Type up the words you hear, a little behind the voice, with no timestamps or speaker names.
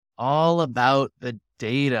all about the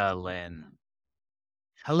data, Lynn.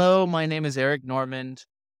 Hello, my name is Eric Normand,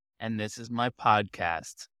 and this is my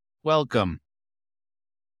podcast. Welcome.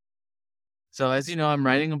 So, as you know, I'm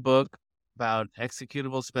writing a book about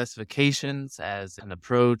executable specifications as an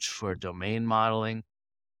approach for domain modeling,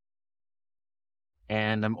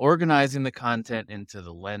 and I'm organizing the content into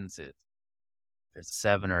the lenses. There's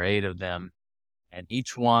 7 or 8 of them, and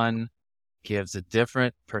each one gives a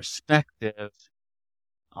different perspective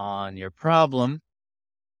on your problem,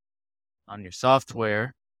 on your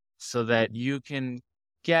software, so that you can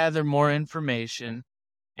gather more information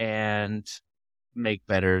and make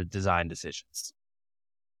better design decisions.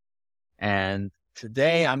 And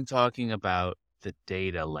today I'm talking about the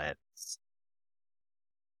data lens.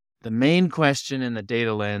 The main question in the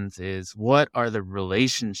data lens is, what are the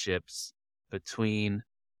relationships between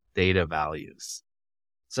data values?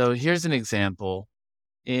 So here's an example.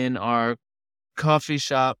 In our coffee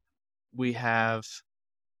shop, we have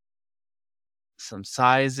some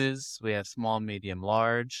sizes. We have small, medium,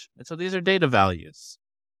 large. And so these are data values.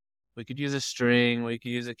 We could use a string, we could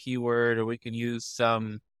use a keyword, or we could use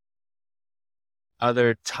some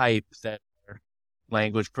other type that our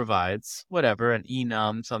language provides, whatever, an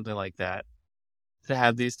enum, something like that, to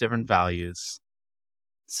have these different values,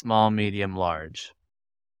 small, medium, large.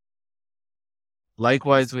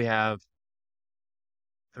 Likewise, we have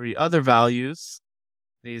 3 other values.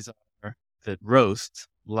 These are the roast,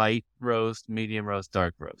 light roast, medium roast,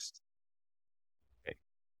 dark roast. Okay.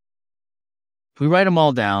 If we write them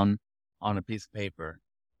all down on a piece of paper,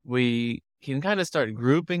 we can kind of start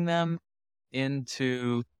grouping them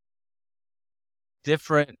into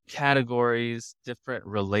different categories, different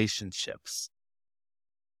relationships.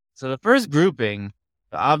 So the first grouping,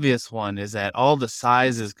 the obvious one, is that all the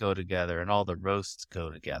sizes go together and all the roasts go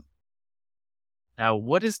together. Now,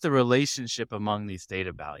 what is the relationship among these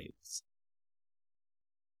data values?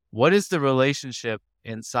 What is the relationship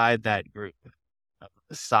inside that group of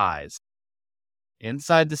the size?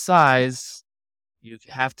 Inside the size, you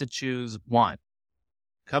have to choose one.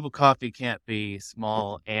 A cup of coffee can't be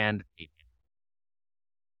small and medium.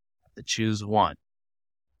 You have to choose one.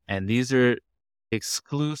 And these are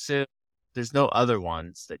exclusive. There's no other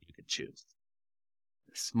ones that you could choose.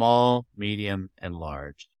 Small, medium, and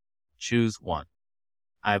large. Choose one.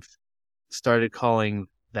 I've started calling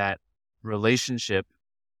that relationship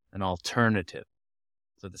an alternative.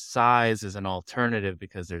 So the size is an alternative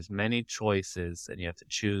because there's many choices and you have to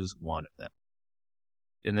choose one of them.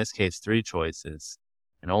 In this case, 3 choices,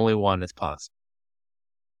 and only one is possible.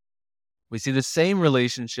 We see the same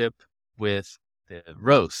relationship with the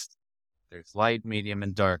roast. There's light, medium,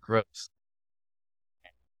 and dark roast.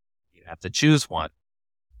 You have to choose one.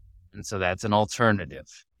 And so that's an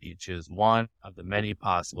alternative. You choose one of the many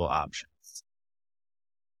possible options.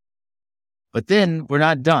 But then we're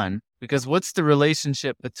not done, because what's the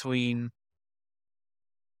relationship between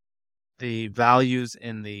the values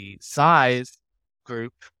in the size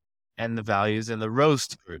group and the values in the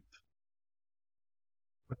roast group?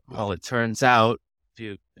 Well, it turns out, if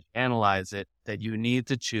you analyze it, that you need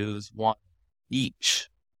to choose one each.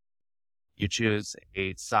 You choose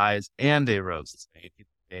a size and a roast,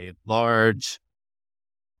 a large,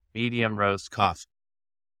 medium roast coffee.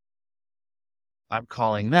 I'm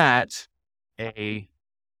calling that a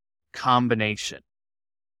combination,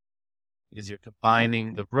 because you're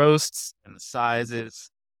combining the roasts and the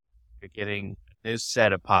sizes. You're getting a new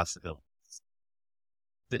set of possibilities.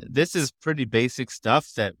 This is pretty basic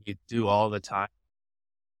stuff that we do all the time.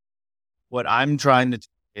 What I'm trying to do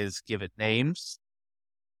is give it names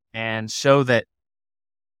and show that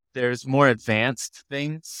there's more advanced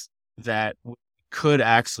things that we could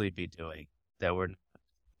actually be doing that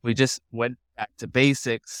we just went back to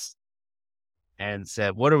basics and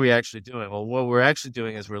said, what are we actually doing? Well, what we're actually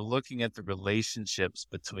doing is we're looking at the relationships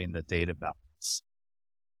between the data values.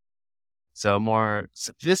 So a more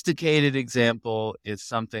sophisticated example is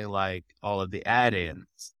something like all of the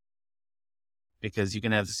add-ins, because you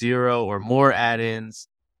can have 0 or more add-ins.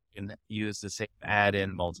 You can use the same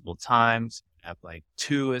add-in multiple times. You have like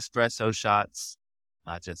 2 espresso shots,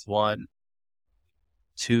 not just 1,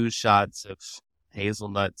 2 shots of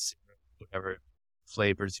hazelnuts, whatever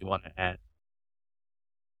flavors you want to add.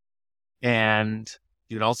 And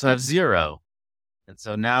you can also have 0. And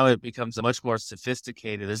so now it becomes a much more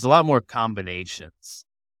sophisticated. There's a lot more combinations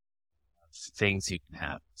of things you can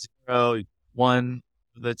have. 0, 1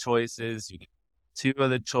 of the choices, you get 2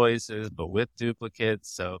 of the choices, but with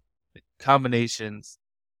duplicates. So the combinations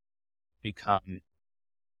become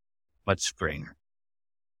much greater.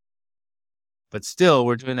 But still,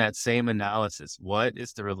 we're doing that same analysis. What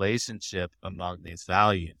is the relationship among these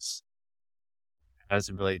values? How does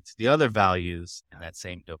it relate to the other values in that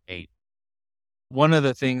same domain? One of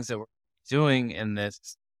the things that we're doing in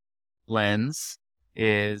this lens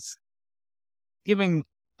is giving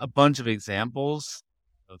a bunch of examples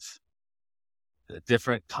of the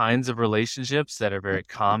different kinds of relationships that are very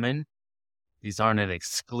common. These aren't an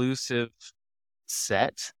exclusive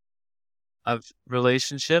set of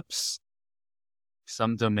relationships.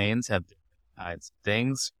 Some domains have different kinds of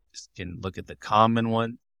things. Just can look at the common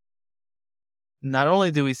one. Not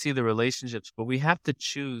only do we see the relationships, but we have to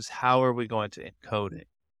choose how are we going to encode it.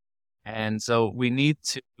 And so we need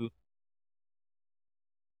to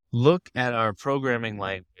look at our programming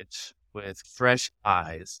language with fresh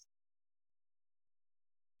eyes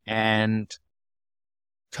and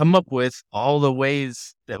come up with all the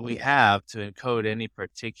ways that we have to encode any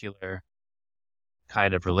particular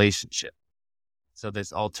kind of relationship. So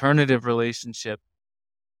this alternative relationship,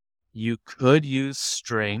 you could use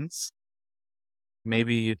strings.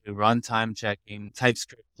 Maybe you do runtime checking.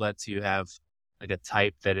 TypeScript lets you have like a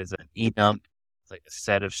type that is an enum, like a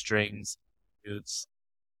set of strings.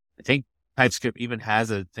 I think TypeScript even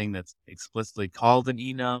has a thing that's explicitly called an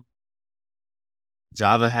enum.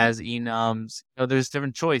 Java has enums. There's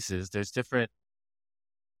different choices. There's different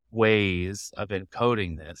ways of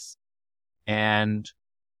encoding this. And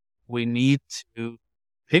we need to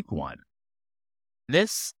pick one.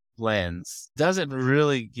 This lens doesn't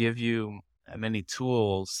really give you many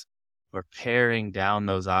tools for paring down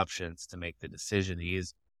those options to make the decision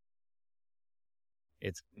easy.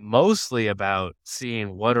 It's mostly about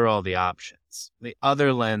seeing what are all the options. The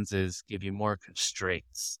other lenses give you more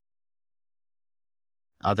constraints.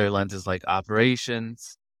 Other lenses like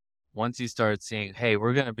operations, once you start seeing, hey,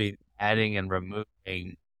 we're going to be adding and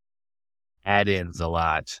removing add-ins a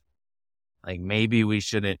lot. Like maybe we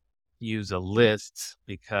shouldn't use a list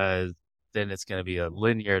because then it's going to be a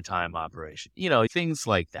linear time operation. Things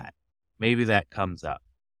like that. Maybe that comes up.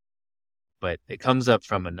 But it comes up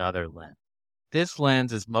from another lens. This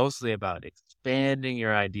lens is mostly about expanding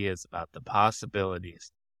your ideas about the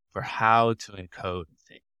possibilities for how to encode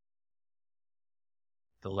things.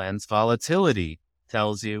 The lens volatility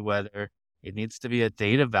tells you whether it needs to be a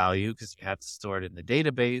data value because you have to store it in the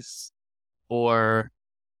database, or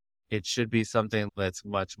it should be something that's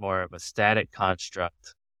much more of a static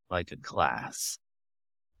construct like a class.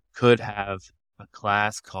 Could have a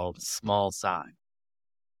class called small size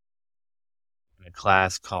and a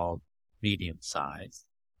class called medium size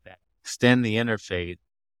that extend the interface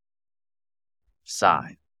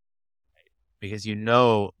size. Because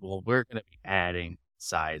we're going to be adding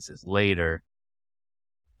sizes later,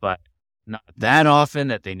 but not that often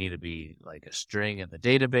that they need to be like a string in the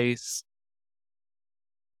database.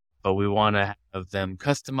 But we want to have them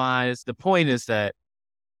customized. The point is that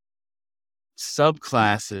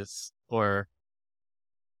subclasses or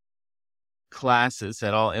classes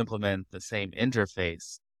that all implement the same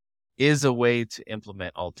interface is a way to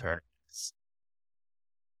implement alternatives.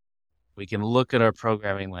 We can look at our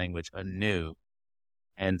programming language anew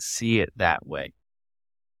and see it that way,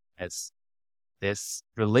 as this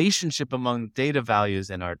relationship among data values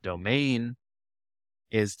in our domain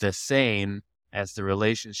is the same as the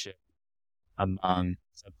relationship among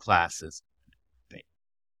subclasses.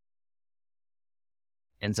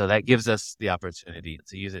 And so that gives us the opportunity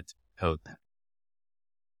to use it to code that.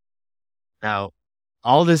 Now,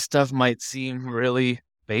 all this stuff might seem really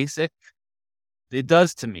basic. It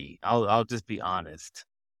does to me. I'll just be honest.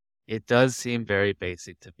 It does seem very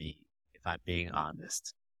basic to me, if I'm being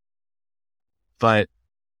honest. But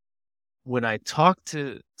when I talk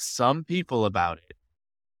to some people about it,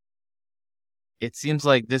 it seems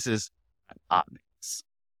like this is obvious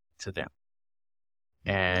to them.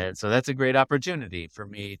 And so that's a great opportunity for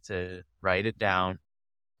me to write it down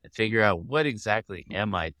and figure out what exactly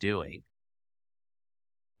am I doing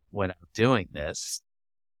when I'm doing this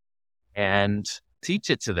and teach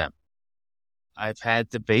it to them. I've had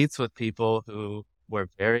debates with people who were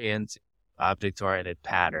very into object-oriented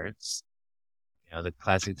patterns, the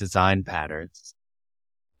classic design patterns,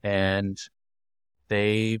 and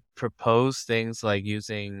they propose things like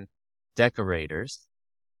using decorators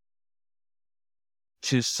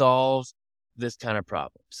to solve this kind of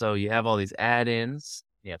problem. So you have all these add-ins,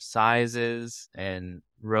 you have sizes and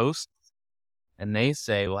roasts, and they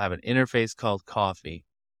say we'll have an interface called coffee.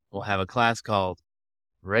 We'll have a class called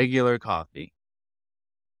regular coffee,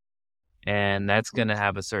 and that's going to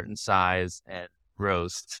have a certain size and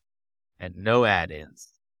roast and no add-ins.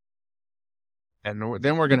 And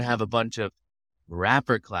then we're going to have a bunch of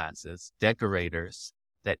wrapper classes, decorators,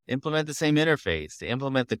 that implement the same interface. They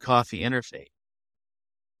implement the coffee interface,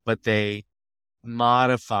 but they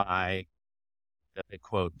modify the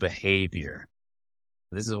quote behavior.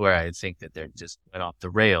 This is where I think that they're just went off the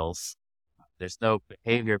rails. There's no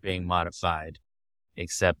behavior being modified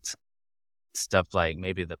except stuff like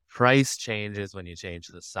maybe the price changes when you change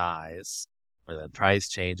the size, or the price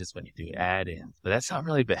changes when you do add-ins. But that's not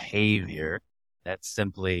really behavior. That's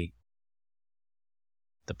simply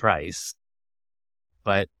the price.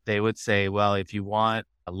 But they would say, well, if you want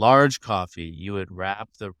a large coffee, you would wrap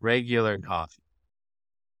the regular coffee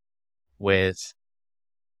with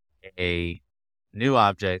a new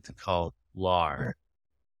object called lar.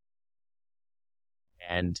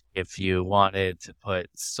 And if you wanted to put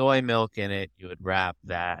soy milk in it, you would wrap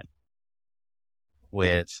that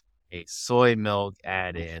with a soy milk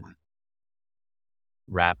add-in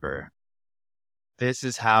wrapper. This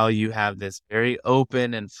is how you have this very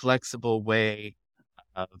open and flexible way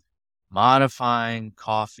of modifying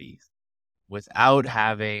coffee without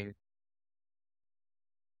having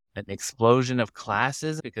an explosion of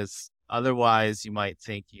classes, because otherwise you might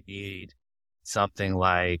think you need something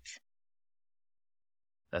like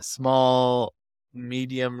a small,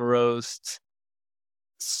 medium roast,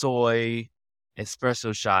 soy,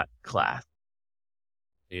 espresso shot class.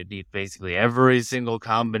 You need basically every single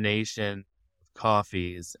combination of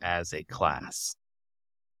coffees as a class.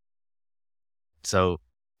 So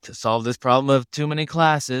to solve this problem of too many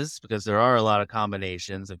classes, because there are a lot of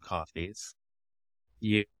combinations of coffees,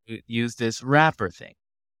 you use this wrapper thing.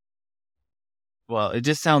 Well, it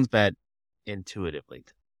just sounds bad intuitively.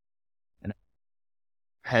 And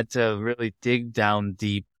I had to really dig down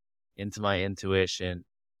deep into my intuition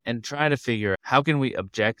and try to figure out how can we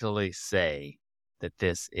objectively say that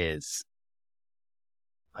this is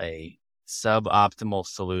a suboptimal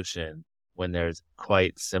solution when there's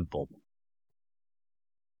quite simple.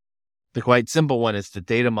 The quite simple one is the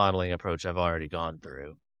data modeling approach I've already gone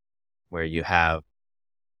through, where you have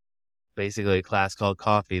basically a class called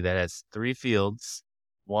coffee that has 3 fields: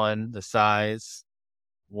 1, the size;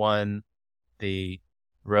 1, the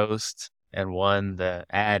roast; and 1, the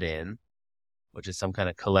add-in, which is some kind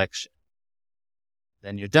of collection.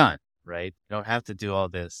 Then you're done, right? You don't have to do all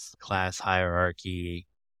this class hierarchy,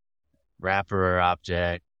 wrapper or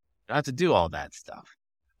object. You don't have to do all that stuff.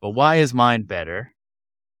 But why is mine better?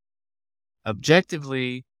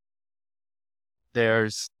 Objectively,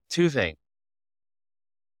 there's 2 things.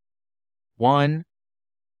 One,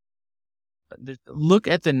 look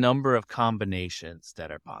at the number of combinations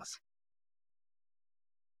that are possible.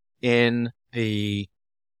 In the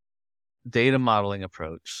data modeling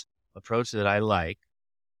approach that I like,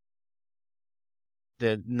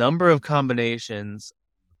 the number of combinations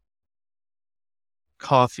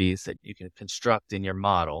coffees that you can construct in your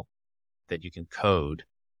model, that you can code,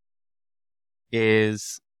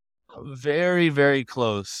 is very, very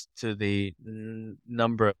close to the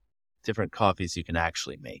number of different coffees you can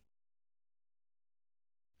actually make.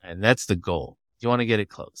 And that's the goal. You want to get it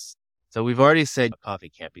close. So we've already said coffee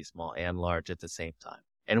can't be small and large at the same time.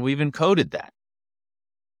 And we've encoded that.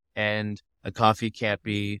 And a coffee can't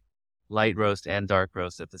be light roast and dark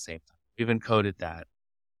roast at the same time. We've encoded that.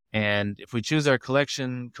 And if we choose our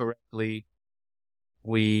collection correctly,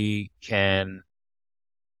 we can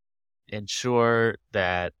ensure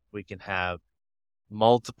that we can have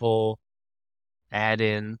multiple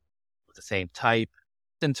add-in with the same type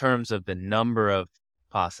in terms of the number of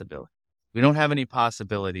possibilities. We don't have any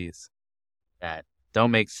possibilities that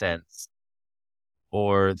don't make sense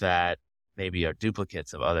or that maybe are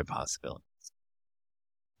duplicates of other possibilities.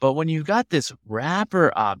 But when you've got this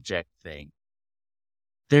wrapper object thing,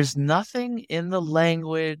 there's nothing in the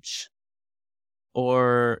language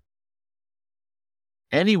or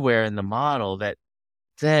anywhere in the model that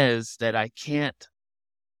says that I can't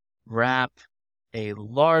wrap a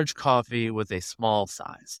large coffee with a small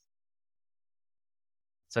size.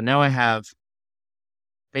 So now I have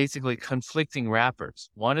basically conflicting wrappers.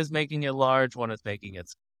 One is making it large, one is making it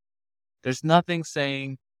small. There's nothing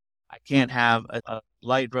saying I can't have a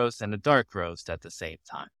light roast and a dark roast at the same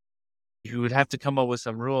time. You would have to come up with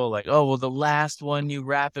some rule like, oh, well, the last one you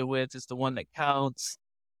wrap it with is the one that counts.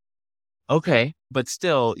 Okay, but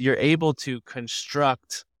still, you're able to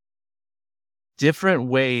construct different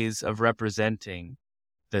ways of representing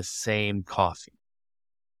the same coffee.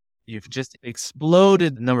 You've just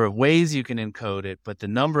exploded the number of ways you can encode it, but the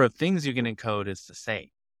number of things you can encode is the same.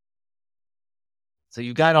 So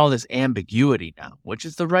you've got all this ambiguity now, which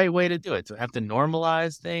is the right way to do it. So have to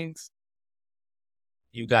normalize things.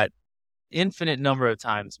 You've got infinite number of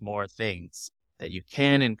times more things that you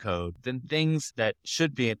can encode than things that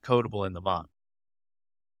should be encodable in the model.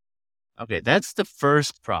 Okay, that's the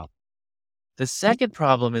first problem. The second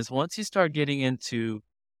problem is once you start getting into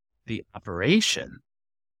the operation,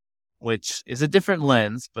 which is a different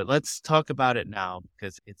lens, but let's talk about it now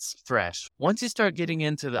because it's fresh. Once you start getting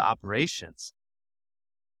into the operations,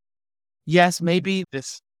 yes, maybe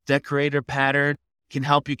this decorator pattern can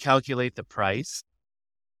help you calculate the price,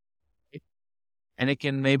 and it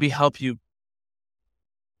can maybe help you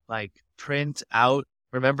like print out.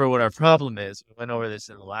 Remember what our problem is. We went over this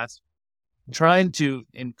in the last, trying to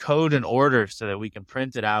encode an order so that we can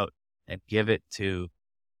print it out and give it to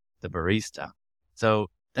the barista. So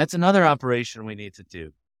that's another operation we need to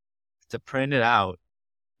do to print it out.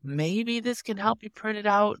 Maybe this can help you print it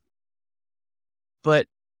out. But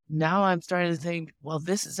now I'm starting to think, well,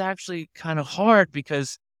 this is actually kind of hard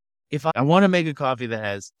because if I want to make a coffee that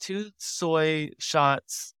has 2 soy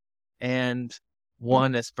shots and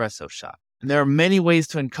 1 espresso shot, and there are many ways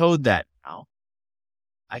to encode that now.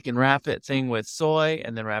 I can wrap it thing with soy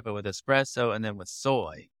and then wrap it with espresso and then with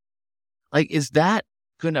soy. Like, is that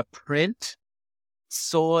going to print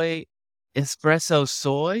soy, espresso,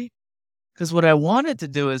 soy? Because what I wanted to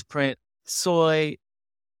do is print soy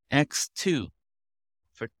X2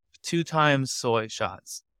 for 2 times soy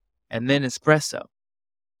shots and then espresso.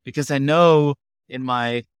 Because I know in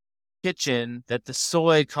my kitchen that the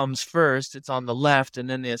soy comes first, it's on the left, and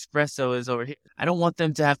then the espresso is over here. I don't want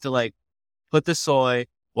them to have to like put the soy,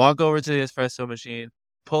 walk over to the espresso machine,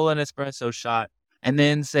 pull an espresso shot, and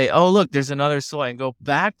then say, oh, look, there's another soy, and go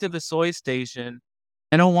back to the soy station.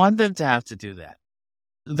 I don't want them to have to do that.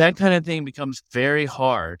 That kind of thing becomes very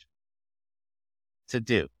hard to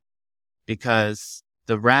do because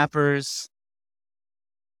the wrappers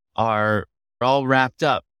are all wrapped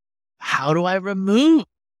up. How do I remove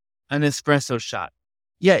an espresso shot?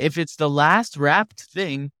 Yeah, if it's the last wrapped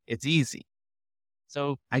thing, it's easy.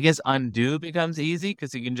 So I guess undo becomes easy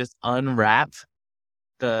because you can just unwrap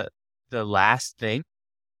the last thing.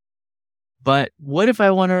 But what if I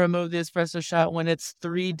want to remove the espresso shot when it's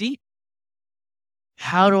 3 deep?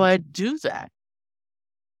 How do I do that?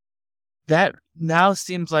 That now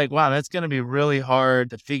seems like, wow, that's going to be really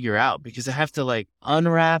hard to figure out because I have to like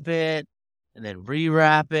unwrap it and then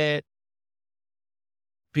rewrap it.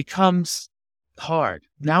 Becomes hard.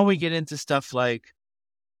 Now we get into stuff like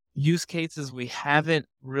use cases we haven't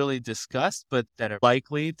really discussed, but that are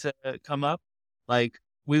likely to come up. Like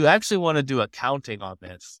we actually want to do accounting on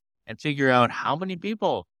this and figure out how many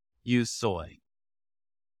people use soy.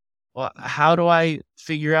 Well, how do I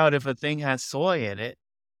figure out if a thing has soy in it?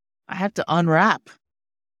 I have to unwrap.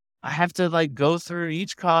 I have to like go through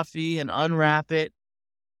each coffee and unwrap it.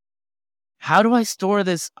 How do I store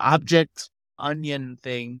this object onion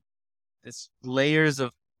thing, this layers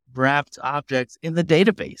of wrapped objects in the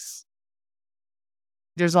database?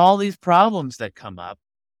 There's all these problems that come up.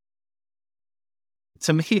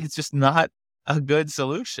 To me, it's just not a good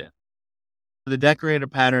solution. The decorator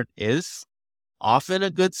pattern is often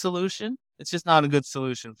a good solution. It's just not a good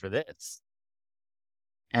solution for this.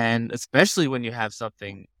 And especially when you have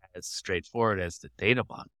something as straightforward as the data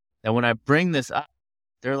model. And when I bring this up,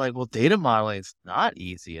 they're like, well, data modeling is not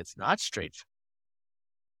easy. It's not straightforward.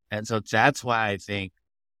 And so that's why I think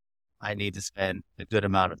I need to spend a good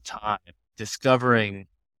amount of time discovering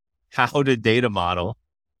how to data model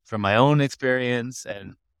from my own experience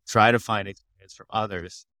and try to find experience from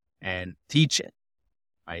others and teach it,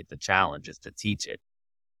 right? The challenge is to teach it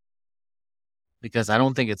because I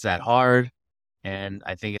don't think it's that hard and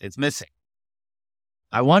I think it's missing.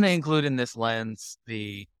 I want to include in this lens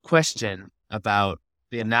the question about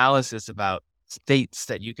the analysis about states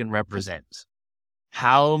that you can represent.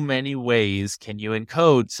 How many ways can you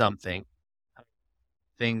encode something?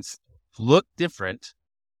 Things look different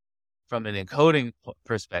from an encoding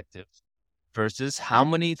perspective versus how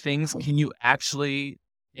many things can you actually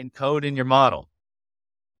encode in your model,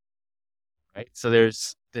 right? So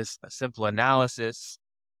there's this simple analysis.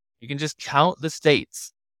 You can just count the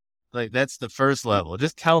states. Like that's the first level.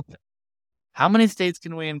 Just count them. How many states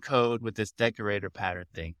can we encode with this decorator pattern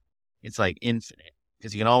thing? It's like infinite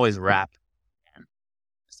because you can always wrap.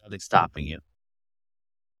 There's nothing stopping you.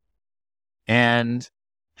 And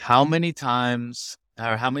how many times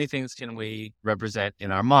or how many things can we represent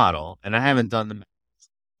in our model? And I haven't done the math.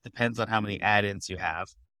 Depends on how many add-ins you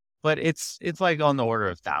have, but it's like on the order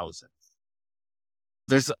of thousands.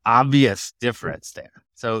 There's obvious difference there.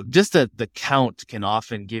 So just the count can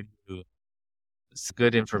often give you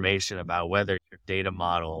good information about whether your data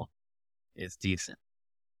model is decent.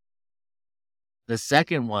 The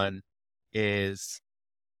second one is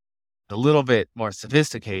a little bit more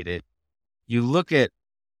sophisticated. You look at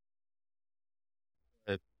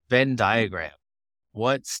the Venn diagram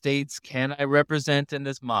what states can I represent in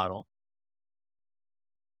this model?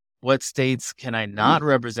 What states can I not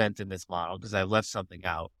represent in this model because I left something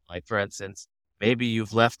out? Like, for instance, maybe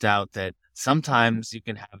you've left out that sometimes you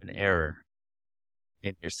can have an error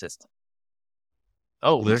in your system.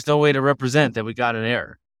 Oh, there's no way to represent that we got an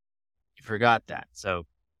error. You forgot that. So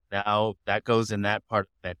now that goes in that part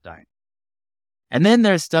of that diagram. And then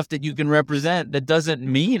there's stuff that you can represent that doesn't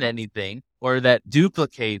mean anything or that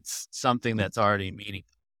duplicates something that's already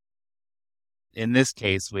meaningful. In this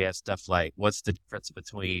case, we have stuff like, what's the difference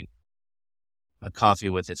between a coffee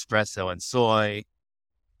with espresso and soy,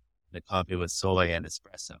 the coffee with soy and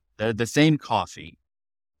espresso? They're the same coffee.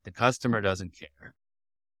 The customer doesn't care,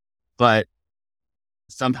 but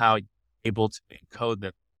somehow you're able to encode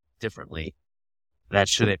them differently. That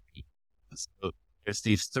shouldn't be. So there's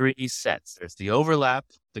these three sets. There's the overlap,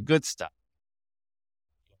 the good stuff.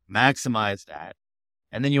 Maximize that.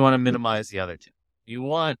 And then you want to minimize the other two. You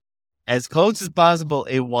want, as close as possible,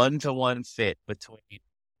 a one-to-one fit between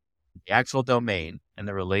the actual domain and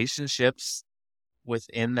the relationships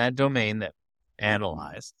within that domain that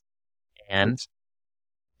analyzed and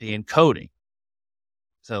the encoding.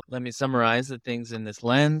 So let me summarize the things in this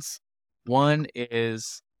lens. One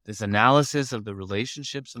is this analysis of the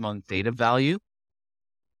relationships among data value.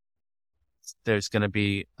 There's going to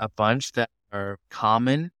be a bunch that are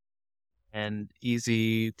common and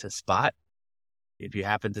easy to spot. If you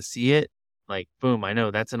happen to see it, like, boom, I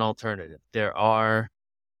know that's an alternative. There are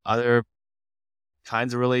other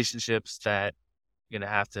kinds of relationships that you're going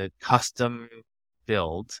to have to custom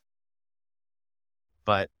build,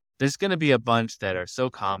 but there's going to be a bunch that are so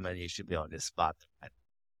common you should be able to spot them.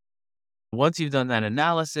 Once you've done that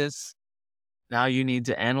analysis, now you need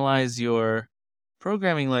to analyze your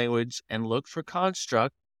programming language and look for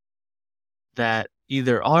constructs that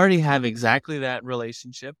either already have exactly that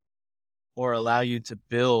relationship or allow you to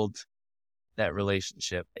build that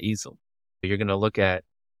relationship easily. You're going to look at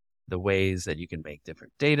the ways that you can make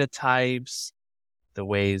different data types, the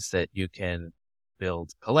ways that you can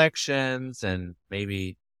build collections and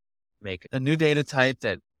maybe make a new data type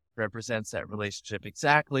that represents that relationship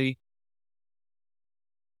exactly.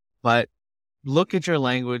 But look at your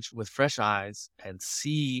language with fresh eyes and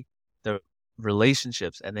see the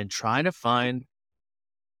relationships and then try to find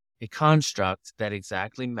a construct that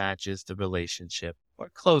exactly matches the relationship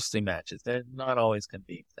or closely matches. They're not always going to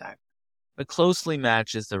be exact, but closely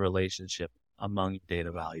matches the relationship among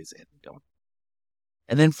data values in the domain.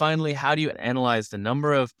 And then finally, how do you analyze the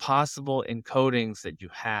number of possible encodings that you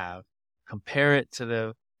have, compare it to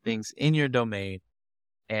the things in your domain,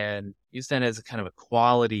 and use that as a kind of a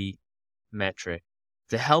quality metric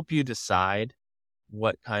to help you decide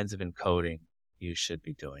what kinds of encoding you should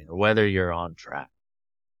be doing or whether you're on track.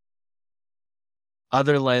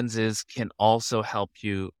 Other lenses can also help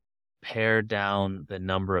you pare down the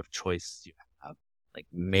number of choices you have. Like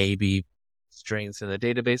maybe strings in the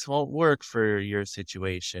database won't work for your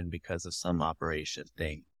situation because of some operation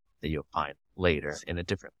thing that you'll find later in a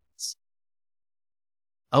different lens.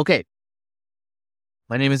 Okay.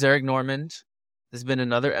 My name is Eric Normand. This has been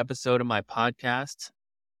another episode of my podcast.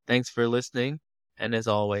 Thanks for listening. And as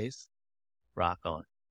always, rock on.